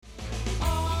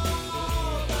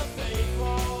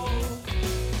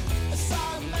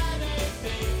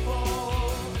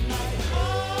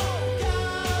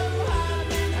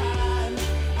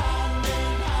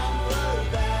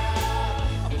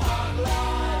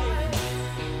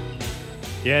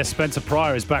Yeah, Spencer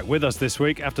Pryor is back with us this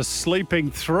week after sleeping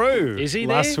through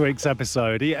last week's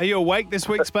episode. Are you awake this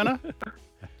week, Spencer?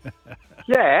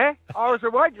 Yeah, I was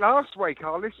awake last week.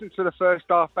 I listened to the first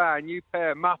half hour and you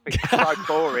pair Muppets. So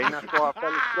boring, that's why I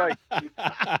fell asleep.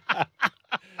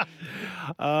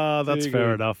 That's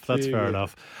fair enough. That's fair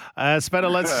enough. Spencer,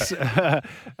 let's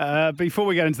before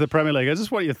we get into the Premier League, I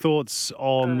just want your thoughts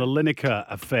on the Lineker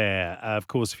affair. Of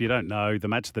course, if you don't know, the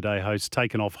Match of the Day host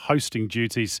taken off hosting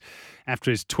duties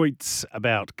after his tweets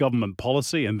about government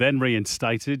policy and then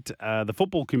reinstated. The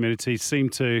football community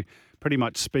seemed to pretty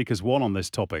much speak as one on this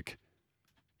topic.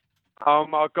 Oh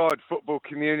my God, football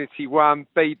community 1,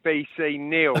 BBC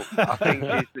 0, I think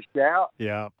is the shout.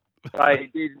 Yeah.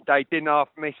 They didn't half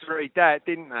misread that,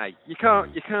 didn't they? You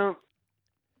can't.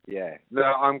 Yeah.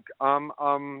 No,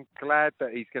 I'm glad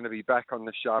that he's going to be back on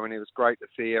the show, and it was great to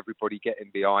see everybody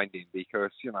getting behind him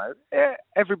because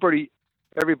everybody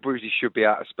should be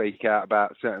able to speak out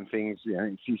about certain things.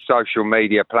 It's his social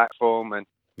media platform, and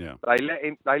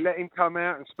they let him come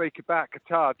out and speak about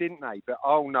Qatar, didn't they? But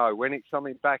oh no, when it's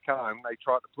something back home, they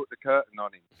tried to put the curtain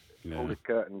on him, pull the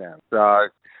curtain down. So.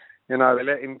 They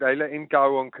let him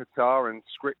go on Qatar and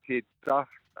scripted stuff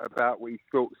about what his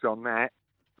thoughts on that.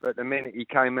 But the minute he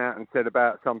came out and said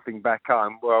about something back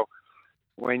home, well,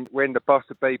 when the boss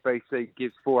of BBC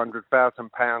gives £400,000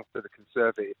 to the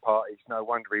Conservative Party, it's no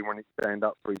wonder he wanted to stand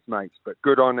up for his mates. But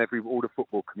good on all the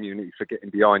football community for getting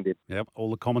behind him. Yep,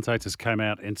 all the commentators came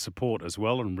out in support as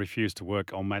well and refused to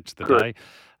work on Match of the Day.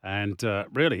 And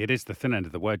really, it is the thin end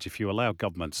of the wedge. If you allow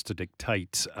governments to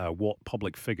dictate what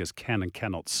public figures can and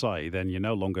cannot say, then you're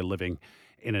no longer living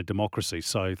in a democracy.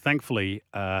 So thankfully,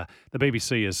 the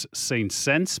BBC has seen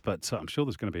sense, but I'm sure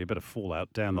there's going to be a bit of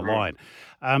fallout down the line.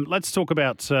 Let's talk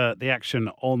about the action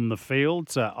on the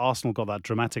field. Arsenal got that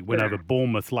dramatic win over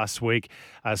Bournemouth last week.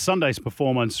 Sunday's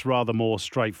performance rather more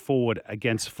straightforward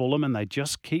against Fulham, and they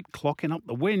just keep clocking up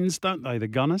the wins, don't they, the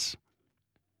Gunners?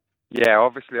 Yeah,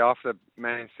 obviously after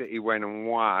Man City went and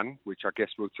won, which I guess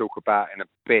we'll talk about in a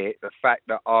bit, the fact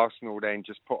that Arsenal then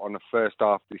just put on a first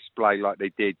half display like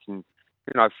they did, and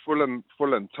Fulham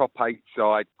top 8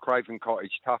 side, Craven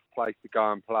Cottage, tough place to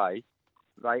go and play.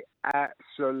 They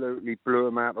absolutely blew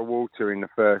them out of the water in the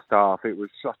first half. It was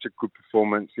such a good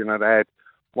performance. They had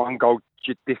one goal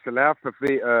disallowed for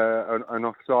an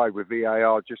offside with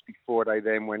VAR just before they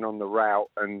then went on the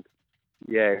route, and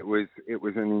yeah, it was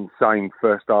an insane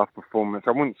first half performance.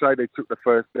 I wouldn't say they took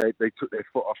they took their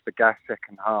foot off the gas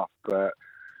second half, but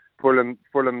Fulham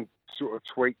sort of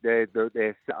tweaked their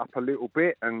set up a little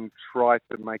bit and tried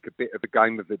to make a bit of a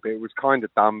game of it. But it was kind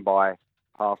of done by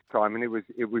half time, and it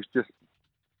was just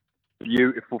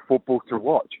beautiful football to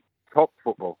watch, top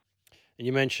football. And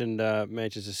you mentioned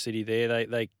Manchester City there.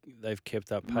 They've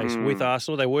kept up pace with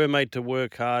Arsenal. They were made to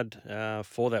work hard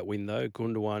for that win, though.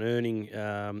 Gundogan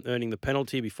earning the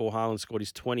penalty before Haaland scored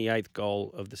his 28th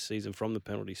goal of the season from the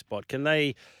penalty spot. Can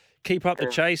they keep up the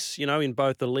chase, in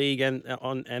both the league and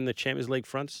the Champions League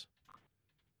fronts?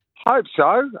 Hope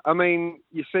so. I mean,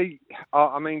 you see,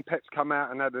 Pep's come out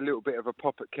and had a little bit of a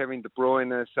pop at Kevin De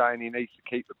Bruyne, saying he needs to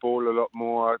keep the ball a lot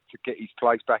more to get his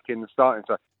place back in the starting.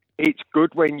 So it's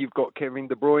good when you've got Kevin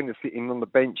De Bruyne sitting on the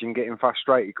bench and getting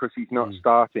frustrated because he's not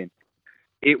starting.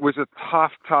 It was a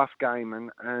tough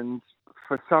game, and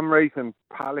for some reason,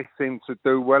 Palace seemed to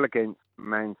do well against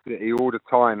Man City all the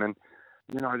time, and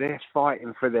they're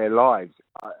fighting for their lives.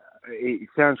 It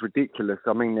sounds ridiculous.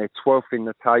 I mean, they're 12th in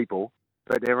the table,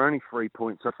 but they're only 3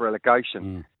 points off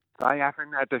relegation. They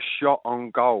haven't had a shot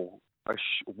on goal,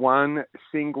 one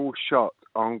single shot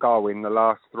on goal in the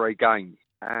last 3 games,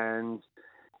 and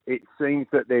it seems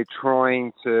that they're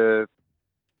trying to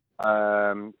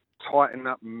tighten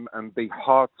up and be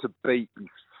hard to beat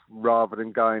rather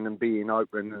than going and being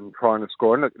open and trying to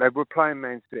score. And look, they were playing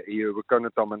Man City, who were going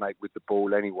to dominate with the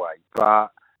ball anyway. But,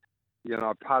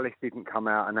 Palace didn't come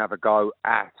out and have a go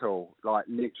at all, like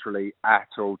literally at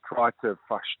all. Tried to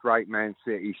frustrate Man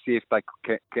City, see if they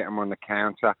could get them on the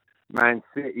counter. Man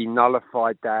City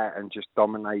nullified that and just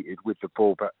dominated with the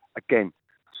ball. But again,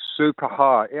 super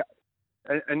hard.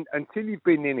 And until you've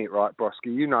been in it, right, Broski,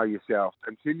 you know yourself,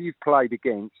 until you've played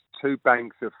against 2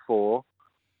 banks of 4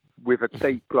 with a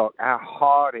deep block, how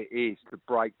hard it is to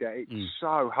break that. It's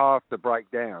so hard to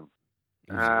break down.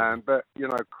 But,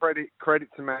 credit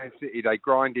to Man City, they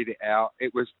grinded it out.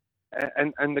 It was,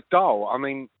 and the goal, I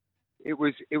mean, it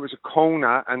was a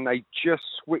corner and they just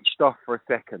switched off for a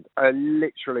second,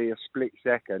 literally a split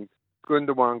second.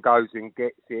 Gundogan goes and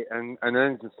gets it and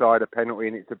earns the side a penalty,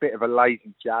 and it's a bit of a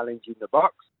lazy challenge in the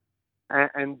box.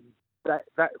 And that's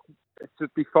a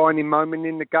defining moment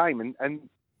in the game. And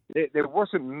there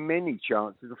wasn't many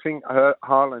chances. I think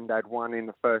Haaland had one in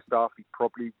the first half. He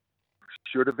probably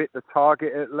should have hit the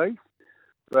target at least.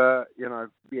 But,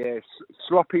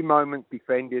 sloppy moments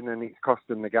defending, and it's cost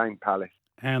them the game, Palace.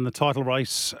 And the title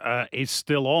race is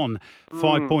still on.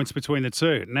 5 points between the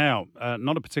two. Now,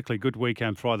 not a particularly good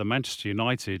weekend for either Manchester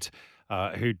United,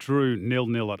 who drew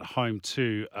 0-0 at home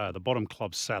to the bottom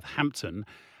club Southampton,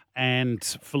 and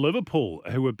for Liverpool,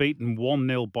 who were beaten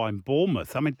 1-0 by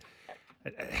Bournemouth. I mean,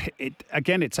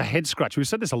 it's a head scratch. We've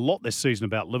said this a lot this season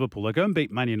about Liverpool. They go and beat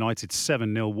Man United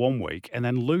 7-0 one week and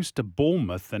then lose to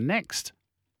Bournemouth the next.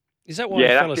 Is that why you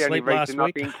fell asleep last week?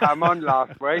 I didn't come on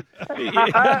last week.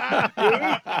 That's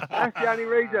the only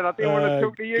reason I didn't want to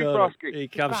talk to you, Frosky. He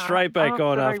comes straight back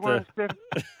on after.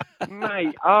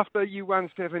 Mate, after you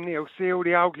won 7-0, see all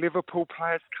the old Liverpool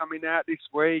players coming out this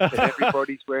week, and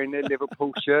everybody's wearing their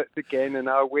Liverpool shirts again, and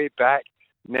we're back.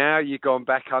 Now you've gone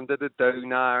back under the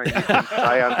doona, and you can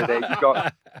stay under there.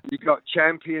 You got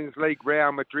Champions League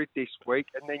Real Madrid this week,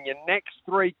 and then your next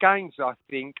 3 games, I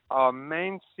think, are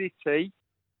Man City,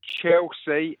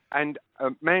 Chelsea, and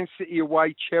Man City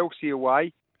away, Chelsea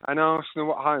away, and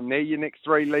Arsenal at home. They're your next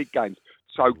 3 league games.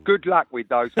 So good luck with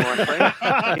those, my friend.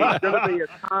 It's going to be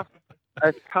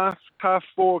a tough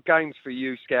 4 games for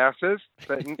you, Scousers.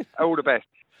 But all the best.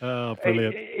 Oh,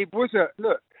 brilliant! It was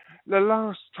look. The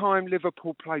last time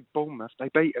Liverpool played Bournemouth, they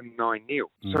beat them 9-0.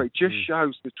 So it just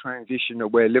shows the transition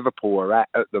of where Liverpool are at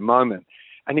the moment.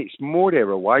 And it's more their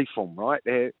away form, right?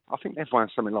 I think they've won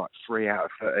something like 3 out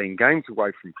of 13 games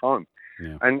away from home.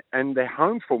 Yeah. And their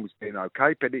home form's been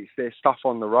okay, but it's their stuff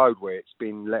on the road where it's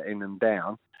been letting them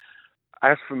down.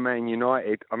 As for Man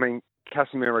United, I mean,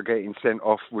 Casemiro getting sent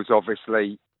off was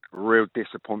obviously a real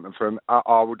disappointment for him.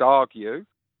 I would argue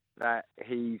that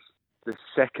he's the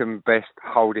second best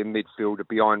holding midfielder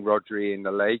behind Rodri in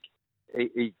the league.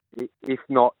 If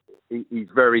not, he's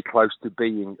very close to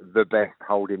being the best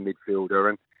holding midfielder.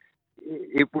 And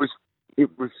it was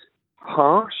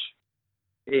harsh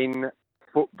in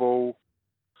football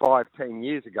 5-10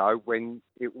 years ago when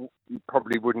he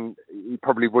probably wouldn't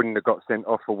have got sent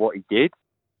off for what he did.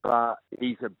 But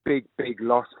he's a big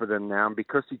loss for them now. And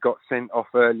because he got sent off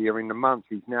earlier in the month,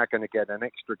 he's now going to get an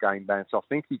extra game ban. So I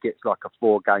think he gets like a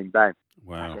 4-game ban.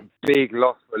 Wow.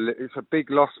 It's a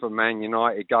big loss for Man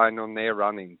United going on their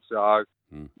running. So,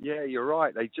 yeah, you're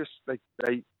right.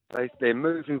 They're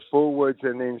moving forwards,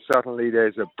 and then suddenly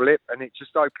there's a blip, and it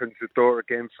just opens the door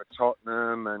again for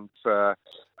Tottenham and for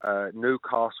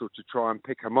Newcastle to try and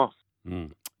pick them off.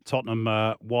 Tottenham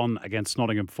won against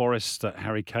Nottingham Forest.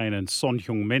 Harry Kane and Son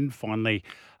Heung-min finally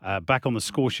back on the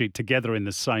score sheet together in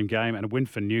the same game, and a win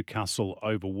for Newcastle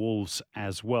over Wolves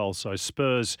as well. So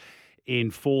Spurs in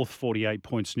 4th, 48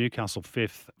 points. Newcastle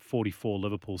 5th, 44.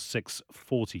 Liverpool 6th,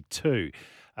 42.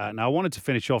 Now, I wanted to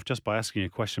finish off just by asking you a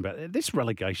question about this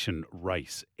relegation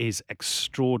race is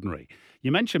extraordinary.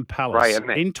 You mentioned Palace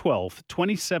in 12th,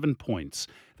 27 points.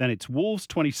 Then it's Wolves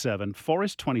 27,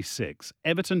 Forest 26,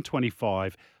 Everton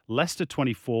 25, Leicester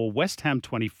 24, West Ham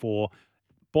 24,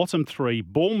 bottom 3,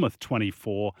 Bournemouth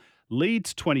 24,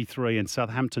 Leeds 23 and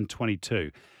Southampton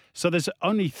 22. So there's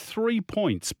only 3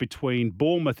 points between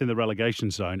Bournemouth in the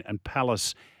relegation zone and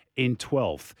Palace in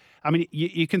 12th. I mean,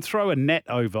 you can throw a net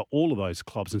over all of those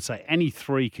clubs and say any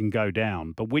 3 can go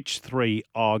down, but which 3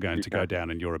 are going to go down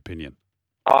in your opinion?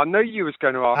 I knew you was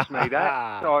going to ask me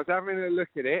that, so I was having a look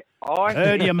at it.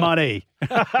 Earn your money.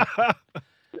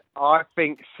 I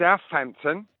think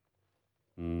Southampton,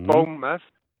 Bournemouth.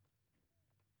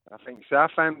 I think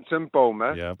Southampton,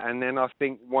 Bournemouth, and then I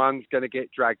think one's going to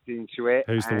get dragged into it.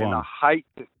 Who's the one? I hate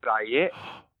to say it.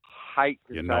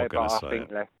 You're not going to say I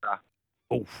think Leicester.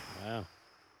 Oh, wow.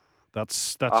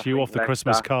 That's you off the Leicester.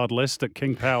 Christmas card list at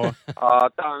King Power.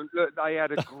 Don't look.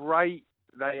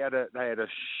 They had a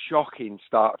shocking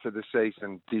start to the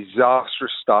season,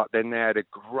 disastrous start. Then they had a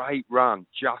great run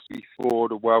just before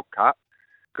the World Cup,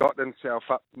 got themselves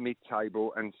up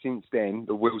mid-table, and since then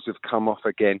the wheels have come off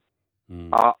again.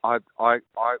 They're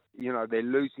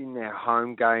losing their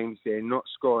home games. They're not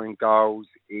scoring goals.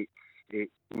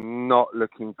 It's not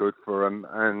looking good for them,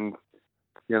 and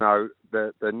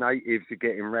the natives are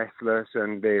getting restless,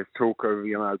 and there's talk of,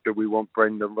 do we want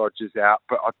Brendan Rodgers out?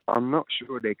 But I'm not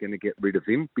sure they're going to get rid of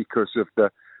him because of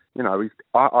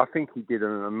I think he did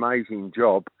an amazing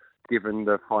job given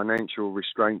the financial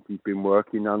restraints he's been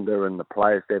working under and the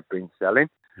players they've been selling.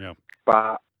 Yeah.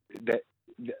 But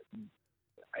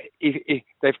if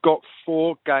they've got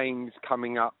 4 games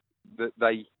coming up that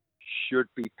they should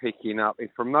be picking up.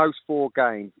 If from those 4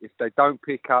 games, if they don't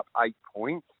pick up 8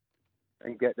 points,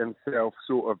 and get themselves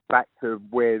sort of back to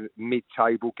where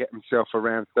mid-table, get themselves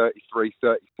around 33,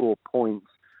 34 points,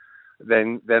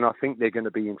 then I think they're going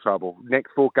to be in trouble.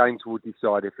 Next 4 games will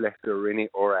decide if Leicester are in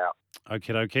it or out.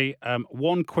 Okie dokie.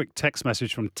 One quick text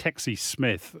message from Texie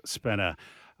Smith, Spenner.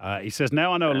 He says,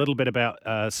 now I know a little bit about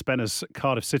Spenner's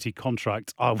Cardiff City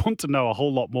contract. I want to know a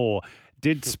whole lot more.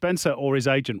 Did Spencer or his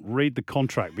agent read the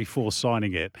contract before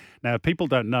signing it? Now, people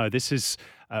don't know, this is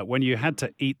when you had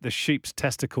to eat the sheep's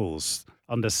testicles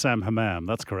under Sam Hammam.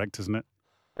 That's correct, isn't it?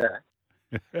 Yeah.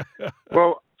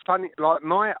 Well, funny, like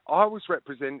I was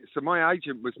representing, so my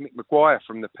agent was Mick Maguire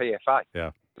from the PFA.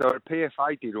 Yeah. So the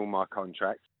PFA did all my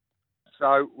contracts.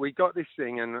 So we got this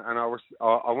thing, and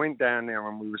I went down there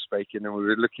and we were speaking, and we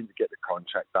were looking to get the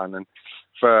contract done. And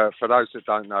for those that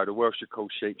don't know, the Welsh are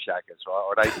called sheep shaggers, right?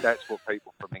 Or that's what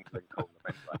people from England call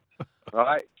them anyway,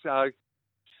 right? So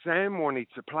Sam wanted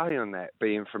to play on that,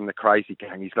 being from the crazy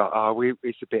gang. He's like,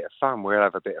 it's a bit of fun. We'll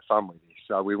have a bit of fun with this.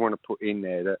 So we want to put in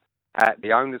there that at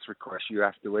the owner's request, you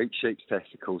have to eat sheep's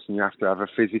testicles and you have to have a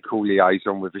physical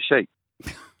liaison with a sheep.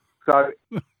 So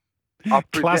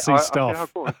classy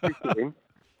stuff. I said, go on, stick it in.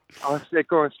 I said,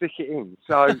 go on, stick it in.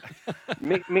 So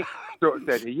Mick sort of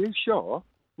said, are you sure?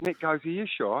 Mick goes, are you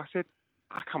sure? I said,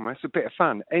 come on, it's a bit of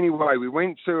fun. Anyway, we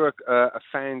went to a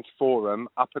fans forum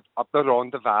up the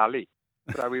Rhondda Valley.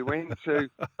 So we went to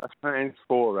a fans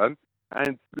forum,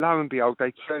 and lo and behold,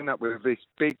 they turned up with this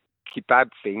big kebab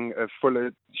thing full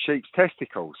of sheep's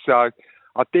testicles. So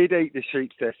I did eat the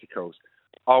sheep's testicles.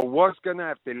 I was going to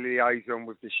have the liaison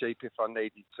with the sheep if I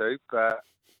needed to, but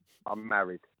I'm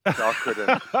married, so I couldn't.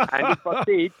 And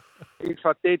if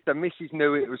I did, the missus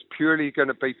knew it was purely going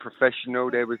to be professional.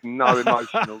 There was no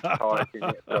emotional ties in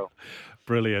it at all.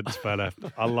 Brilliant, Spanner.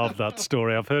 I love that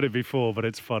story. I've heard it before, but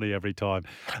it's funny every time.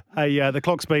 Hey, the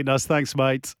clock's beating us. Thanks,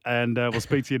 mate. And we'll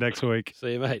speak to you next week.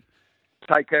 See you, mate.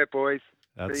 Take care, boys.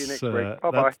 See you next week.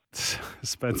 Bye-bye.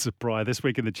 Spencer Pryor. This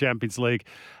week in the Champions League,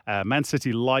 Man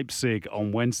City Leipzig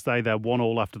on Wednesday. They're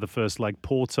 1-1 after the first leg.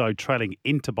 Porto trailing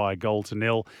Inter by a goal to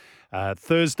nil.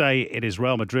 Thursday, it is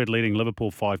Real Madrid leading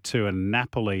Liverpool 5-2 and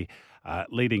Napoli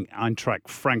leading Eintracht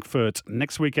Frankfurt.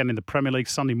 Next weekend in the Premier League,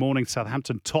 Sunday morning,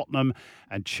 Southampton, Tottenham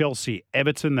and Chelsea,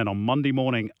 Everton. Then on Monday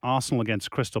morning, Arsenal against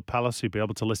Crystal Palace. You'll be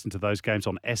able to listen to those games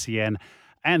on SEN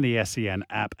and the SEN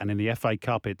app. And in the FA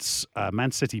Cup, it's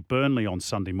Man City, Burnley on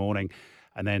Sunday morning.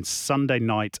 And then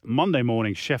Monday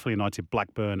morning, Sheffield United,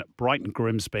 Blackburn, Brighton,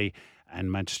 Grimsby,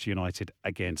 and Manchester United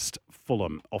against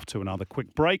Fulham. Off to another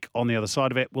quick break. On the other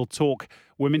side of it, we'll talk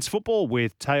women's football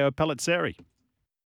with Teo Pellizzeri.